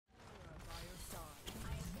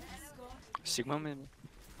Sigma maybe.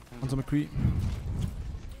 One's on McCree.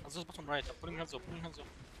 Let's just bottom right. I'm putting hands up.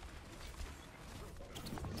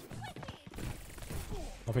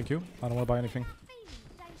 No, thank you. I don't want to buy anything.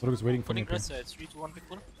 Rodok is waiting for me. Putting red side. 3, 2, 1, pick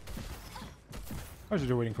one. Why is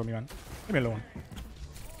you waiting for me, man? Leave me alone.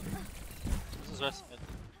 This is red side.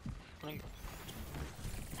 Putting.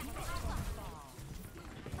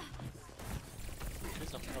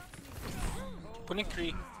 Putting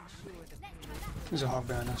 3. There's a hog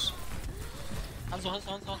behind us. Hands on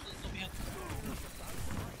behind.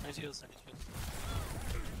 Nice heals.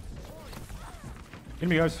 Kill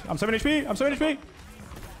me, guys. I'm 7 HP. I'm 7 HP.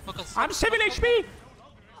 Focus. I'm 7 HP.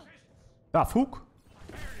 Ah, fuck.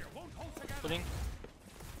 Putting.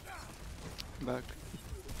 Back.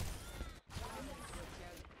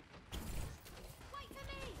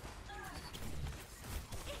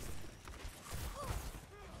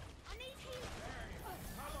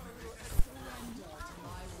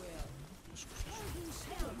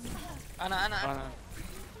 Anna.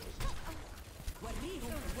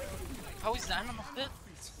 How is the Anna not dead?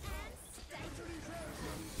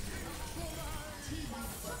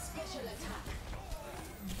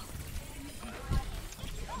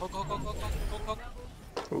 Go.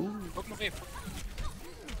 Go my wave.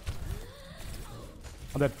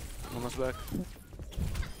 I'm dead. Almost back.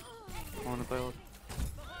 On the pilot.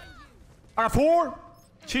 I got 4.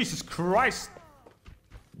 Jesus Christ.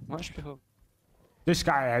 Much behold. This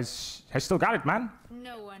guy has still got it, man.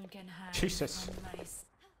 No one can hide. Jesus. from my s-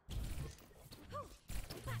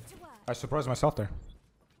 I surprised myself there.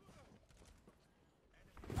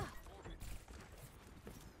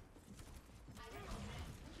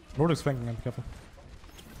 Rodok's flanking him, be careful.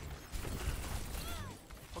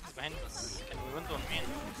 Focus behind us. Can we run to on main?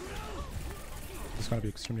 It's gonna be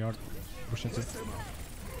extremely hard. Push into.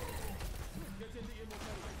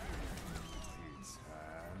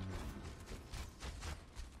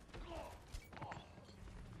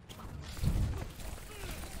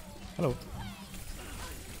 Hello.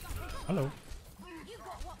 Hello.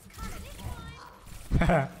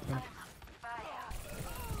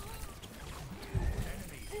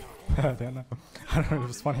 Damn, no. I don't know, it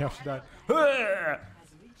was funny how she died.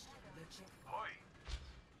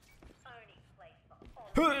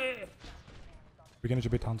 We can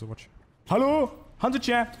bit Hanzo, watch. Hello? Hanzo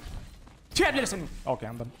chat! Chat, listen! Okay,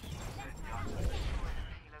 I'm done.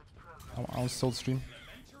 I'll still stream.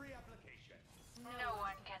 No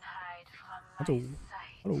one can hide from my Hello.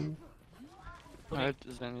 sight. Hello. Alright,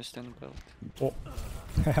 then you stand belt. Oh.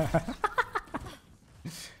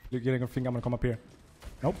 You're getting a thing, I'm gonna come up here.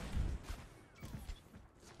 Nope.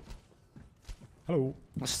 Hello.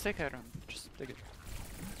 Let's take iron. Just take it.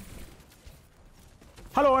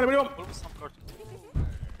 Hello, anybody? Focus some card.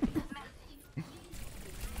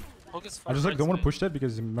 Focus I just like don't want to push that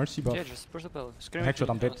because Mercy buff. Yeah, just push the belt. Scream Headshot,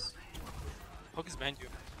 I'm dead. Focus behind you.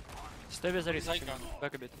 Stay with the He's high reach. ground.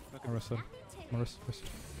 Back a bit. Back a I'm bit. rested. I'm rested.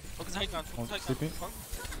 Focus high ground. Oh, Focus high sleepy. ground.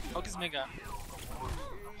 Focus mega.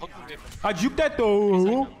 Focus mega. I juked that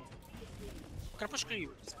though! Can I push creep?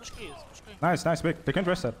 Just push creep. Push creep. Nice, nice, big. They can't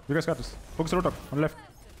rest that. You guys got this. Focus the road up on the left.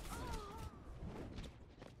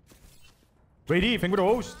 Wait, fäng wieder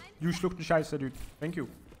Host. You Schluchtenscheiße, dude. Thank you.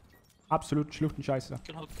 Absolut Schluchtenscheiße.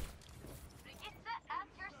 Can hold.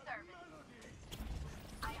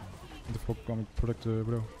 The fuck gonna protect the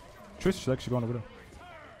Widow. Trish is actually going to Widow.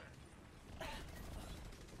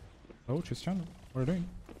 Oh, Trish channel. What are you doing?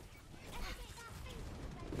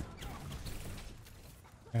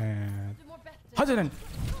 And... Hudson!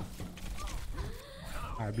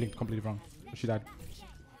 I blinked completely wrong. She died.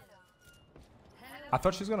 I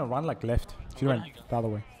thought she was gonna run like left. She went the other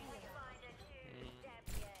way.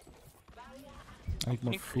 I need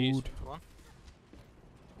more food.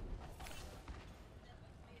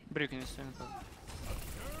 But you can stand belt.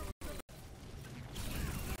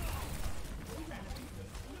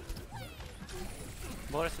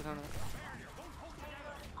 Boris is on it.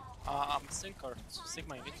 I'm still card.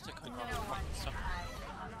 Sigma, you need to take high ground. Stop.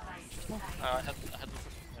 I had the first one.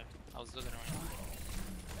 I was the other one.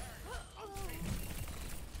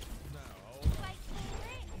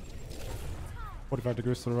 45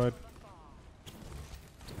 degrees to the right.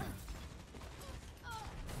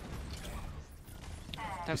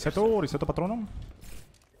 Risetto patronum.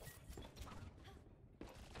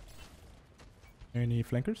 Any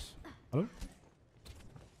flankers? Hello?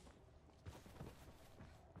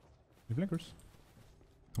 Any flankers?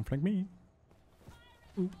 Don't flank me.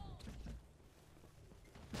 Ooh.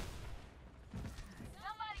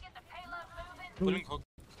 Pulling hook.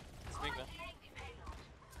 Sigma.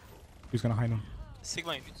 He's gonna hide him.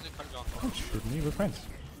 Sigma, you need to take high ground. Don't shoot me, we're friends.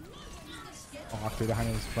 Oh, dude, the hand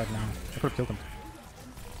is right now. I could have killed him.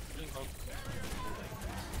 Pulling hog.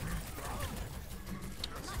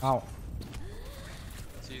 Ow.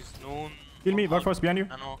 She's known. Kill me, workforce behind you.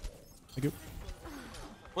 I know. Thank you.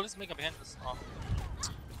 What is Mega behind us? Oh.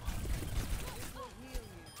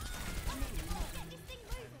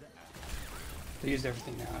 They used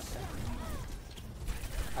everything now. Okay.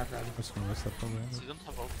 I'd rather. I'm just gonna risk that probably. So you don't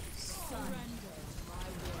have ults.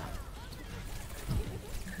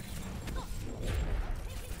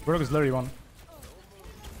 Rogue is literally one.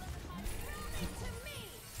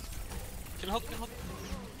 Kill hog, kill hog.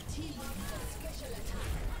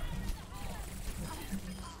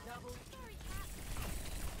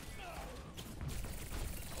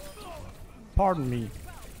 Pardon me.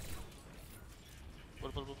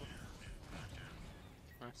 Bull.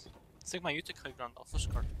 Nice. Sigma, you take high ground. I'll push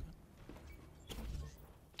card.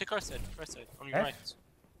 Take our side, on your Eh? right.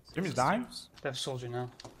 Jimmy's dying? They have soldier now.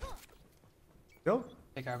 Still?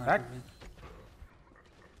 Take our Back. ground.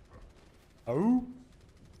 Oh.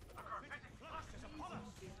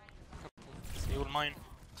 See, you'll mine.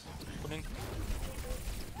 Pulling.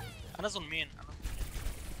 Anna's on main.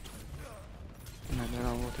 No, they're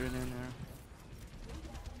not water in there.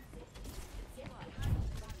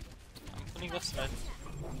 I'm pulling left side.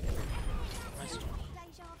 Nice one.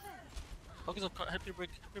 Hog is on car. Help your break.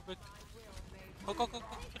 Hog. Kill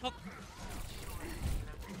hog.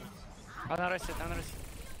 Another set, another set.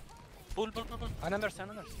 Bull. Another set.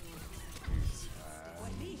 I'm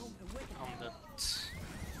dead.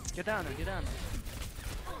 Get down.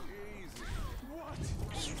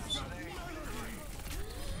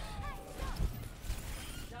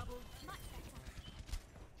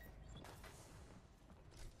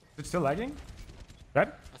 Is it still lagging?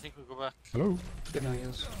 Red? I think we go back. Hello? Good no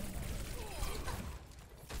heals.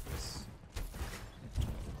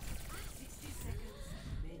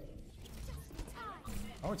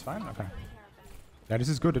 Oh, it's fine? Okay. Yeah, this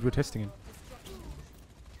is good that we're testing it.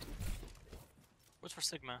 Wait for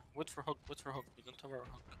Sigma. Wait for hog. We don't have our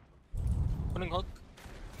hog. Pulling hog.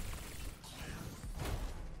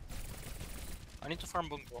 I need to farm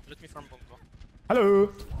Bungo. Let me farm Bungo.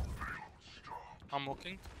 Hello? I'm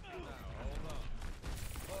walking.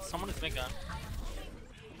 Someone is Mega.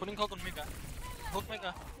 Putting hog on Mega. Hog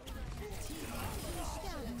Mega.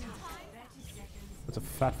 That's a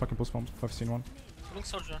fat fucking pulse bomb if I've seen one. Pulling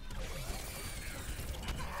soldier.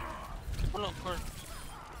 Pull on core.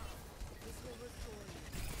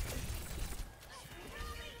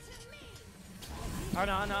 Oh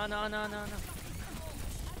no.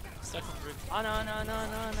 Second brick. Oh no.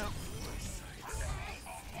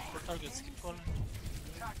 Four targets. Keep calling.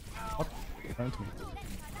 What? Run into me.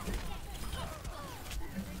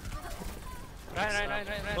 Right.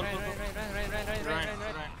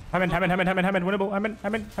 Hammond, winnable.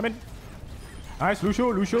 Hammond. Nice, Lucio,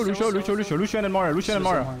 and Mora. Lucio and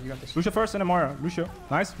Mora. You got this. Lucio first and then Mora. Lucio.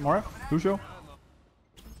 Nice, Mora. Lucio.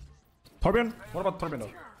 Torbjorn? What about Torbjorn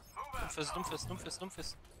though?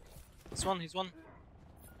 Doomfist. He's one.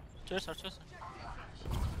 Chaser.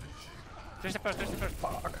 There's the first.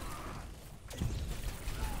 Fuck.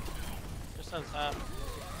 Chaser,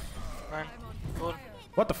 Ryan. Pull.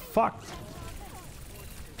 What the fuck?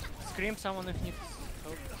 Scream someone if needs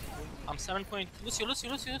help. I'm 7 point. Lucio. This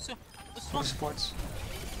Full one. supports.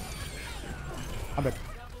 I'm dead.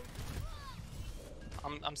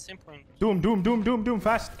 I'm same point. Doom.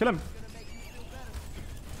 Fast. Kill him.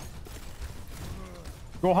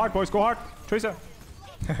 Go hard, boys. Go hard. Tracer.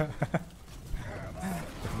 Oh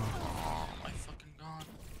my fucking god.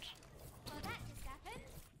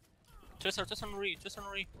 Chaser on re.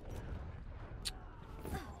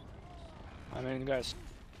 I mean, guys.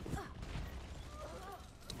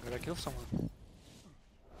 Gotta kill someone.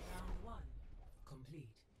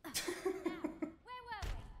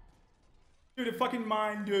 Dude, the fucking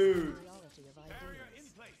mind, dude.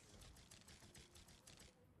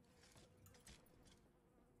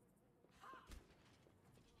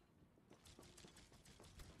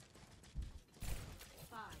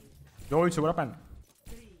 Yo, so what up, man?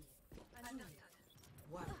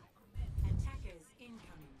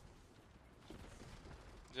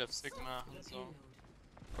 You have Sigma, Hanzo,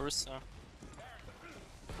 Orisa.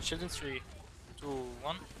 Shield in 3, 2,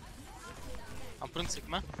 1. I'm putting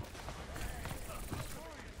Sigma.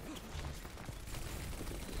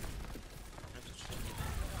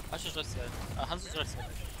 Ashe's right side. Hanzo's right side.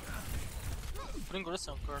 Putting Orisa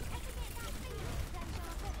on core.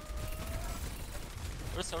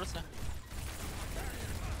 Orisa.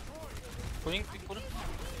 Pulling.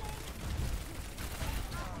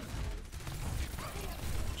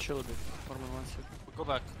 Chill a bit. Normal 1 second. Go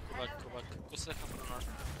back. Go second for north.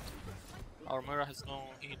 Our Mira has no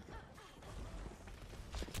heal.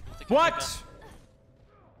 What?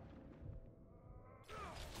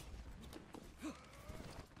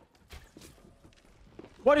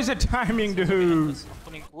 What is the timing, dude?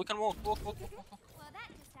 We can walk. Well, that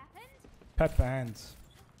just happened. Pet bands.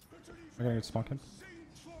 I'm gonna get spunking.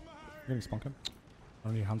 I'm getting spunking. I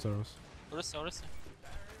don't need hand arrows. Orisa.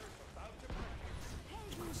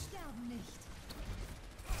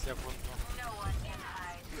 Sehr gut. No one can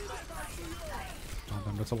hide. Oh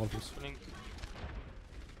damn, that's a lot of this. Pulling.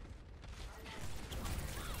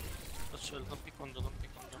 Let's chill. Don't pick on the.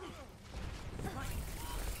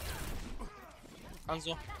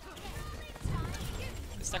 Hanzo.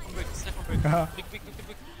 Stack on break. Big.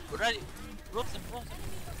 Ready. Rope them.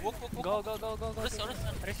 Walk. Go. Orisa.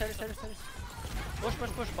 Reset.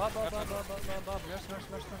 Push. Ba.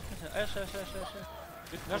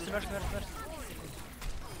 Mercy.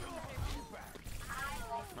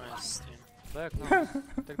 Nice team. Back now.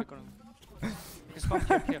 Take the corner. We can spam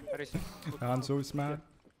here. Arisa. Hanzo is mad.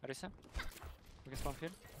 Arisa. We can spam here.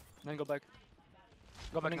 Then go back.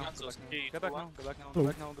 Go back now. Hanzo, speed, Go back one. now. Oh. Go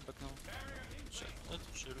back now. Let's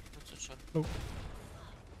chill.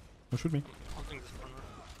 Don't shoot me. Holding this corner.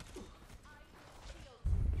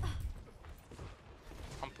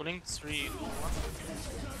 I'm pulling 3, 2, 1.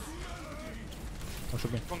 Don't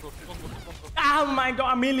shoot me. Keep on go. Oh my god,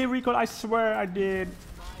 I immediately recall. I swear I did.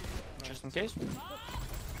 Just in case.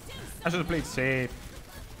 I should have played safe.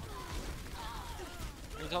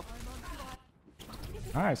 Need help.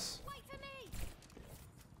 Nice.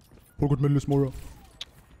 Oh, good middle is Mora.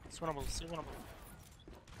 It's winnable.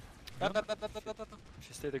 If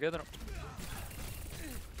you stay together.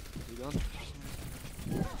 You don't.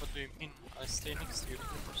 What do you mean? I stay next to you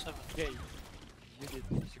for 7. Yeah, you did.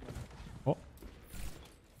 Oh.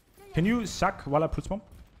 Can you suck while I put bomb?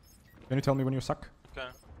 Can you tell me when you suck? Okay.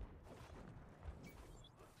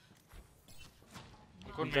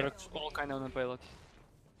 I'm going There mid. are all kind of on payload.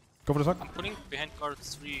 Go for the suck. I'm pulling behind card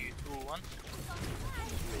 3, 2, 1.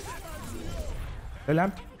 They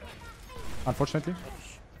lamp. Unfortunately.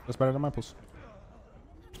 That's better than my pulse.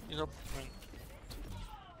 Need help. Fine.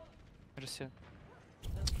 Reset.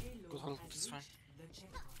 Good hold. It's fine.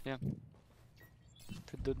 Yeah.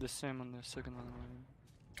 To do the same on the second one.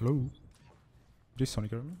 Hello. Did Sonic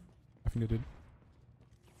hear me? I think they did.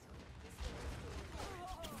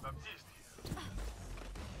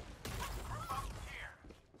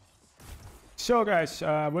 So guys,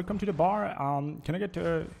 welcome to the bar. Can I get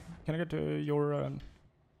your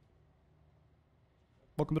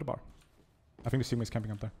welcome to the bar. I think the Sigma is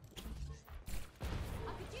camping up there.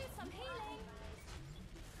 I could use some healing.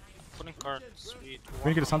 Pulling card 3, 2, 1. We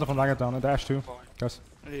need to get the Santa from Dagger down and dash too. Guys.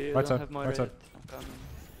 You Right don't side, have my right side. I'm coming.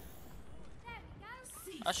 There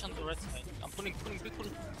we go. Ash on the right side. I'm pulling big pull.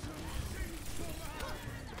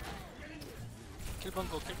 Kill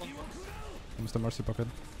Bongo. Almost the mercy pocket.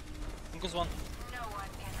 Bongo's 1. No one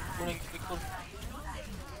can hide. Pulling big pull.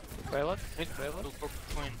 Payload? Mid. Payload? Go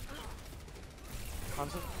for coin.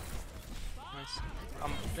 Hanzo? Nice.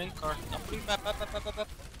 I'm playing card. I'm pulling back.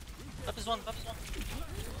 Tap is 1. I'm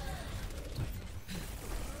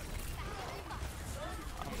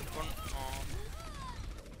going.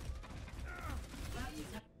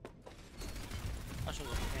 I should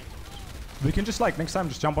go for coin. We can just like next time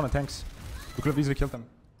just jump on the tanks. We could have easily killed them.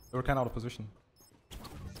 They were kind of out of position.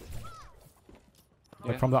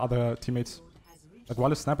 Like Yeah. from the other teammates. Like while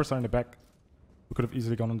the snipers are in the back, we could have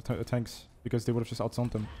easily gone on the tanks because they would have just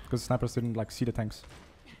outzoned them because the snipers didn't like see the tanks.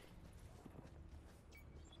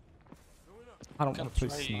 I don't want to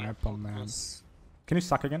play sniper, man. Can you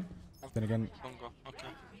suck again? Then again, Bongo. Okay.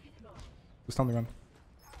 just tell me when.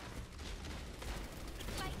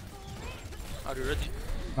 Are you ready?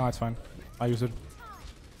 No, it's fine. I use it.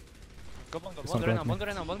 Go Bongo. It's not Bongo right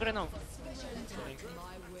correct now. me. Bongo right now.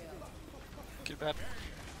 Kill back.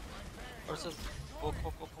 Versus. Walk.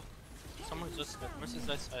 Someone's just dead. Mercy's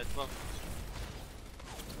right side. Well.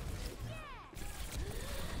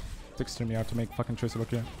 It's extremely hard to make fucking choice look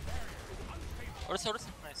here. Orisa.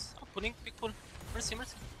 Nice. I'm pulling. Big pull. Mercy.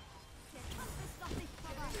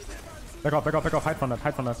 Back off. Hide from that.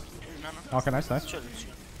 No. Okay, nice. Chill.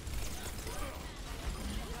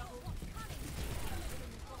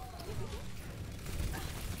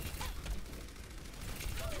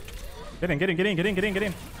 Get in.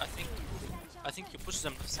 I think you push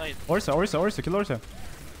them to the side. Orisa, kill Orisa.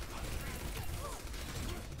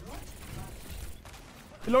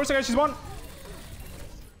 Kill Orisa, guys, she's one.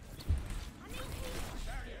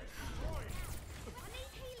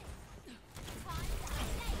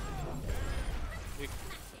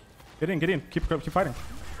 Get in. Keep fighting.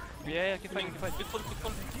 Yeah, keep fighting. Big pull.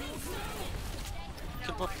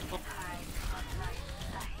 Kill bot, kill bot.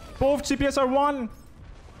 Both CPS are 1.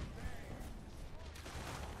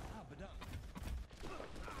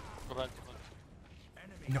 Go back, go back.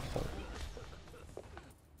 No.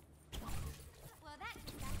 Well, that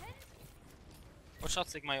just happened. Watch out,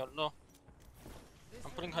 Sigma, you're low.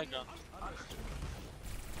 I'm putting high ground.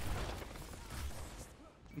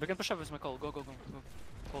 We can push up with my call. Go, go, go, go.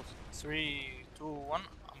 Close. 3, 2, 1.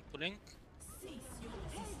 I'm pulling.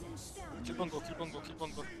 Kill bongo, kill bongo, kill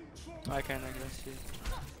bongo. I can see.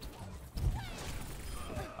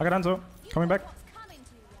 I got Hanzo. Coming back. Coming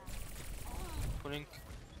to you. Pulling.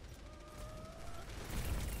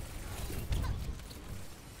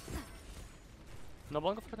 No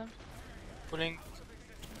bongo for them? Pulling.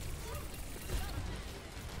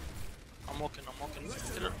 I'm walking, I'm walking.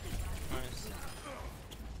 Killer. Nice.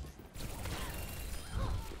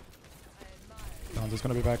 Hanzo's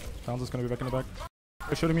gonna be back. Hanzo's gonna be back in the back.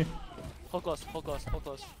 They're shooting me. Hold close, hold close, hold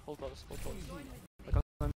close, hold close, hold close. Like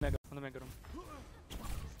on the mega room.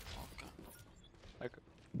 Okay. Like,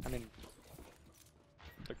 I mean,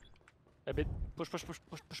 like, a bit. Push a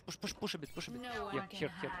bit. No one Yeah, can here.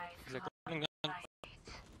 hide. Exactly.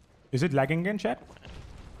 Is it lagging again, chat?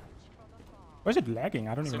 Or is it lagging?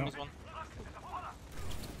 I don't even know. Sigma's one.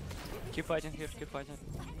 Keep fighting here. Keep fighting.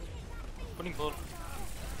 Pulling ball.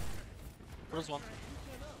 Where's one?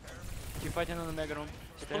 Keep fighting on the mega room.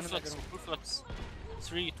 Stay Full in the mega flex, room. full flex.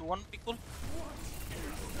 3, 2, 1, big pull.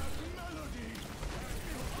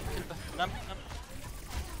 Kill back. Lamp.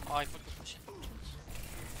 Oh, I fucked up my shit.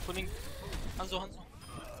 Pulling. Hanzo. Nice.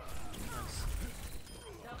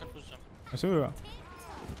 You can push them. I see you. Nice.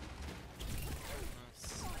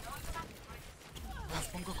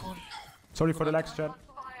 Bongo call. Sorry for the lags, chat.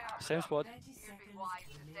 Same spot.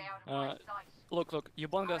 Look. You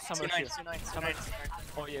bonga somewhere here. Somewhere.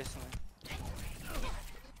 Oh yes.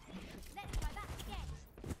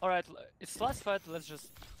 Alright, it's last fight. Let's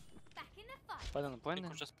just Back in the fight. fight on the I point. think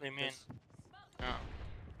we'll just play main. Yes. Yeah.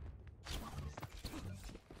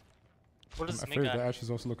 What is I fear the mega? Ash is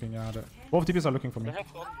also looking at it. Both TPs are looking for me. They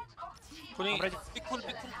have to. Pulling. I'm ready. Big pull.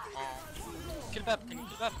 Oh. Kill Bab. Can you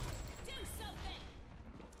kill Bab?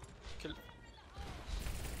 Kill.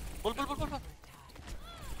 Pull.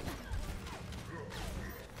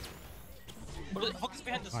 Hook is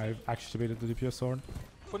behind us. I've activated the DPS sword.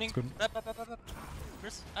 Pulling. It's good. Bab.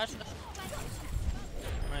 Where's Ash?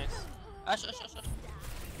 Nice. Ash.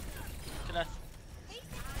 Kill Ash.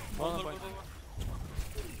 Ball.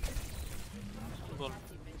 Ball.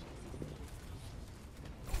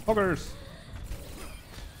 Hoggers!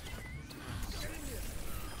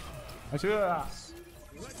 I see you.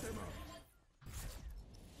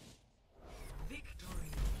 Victory.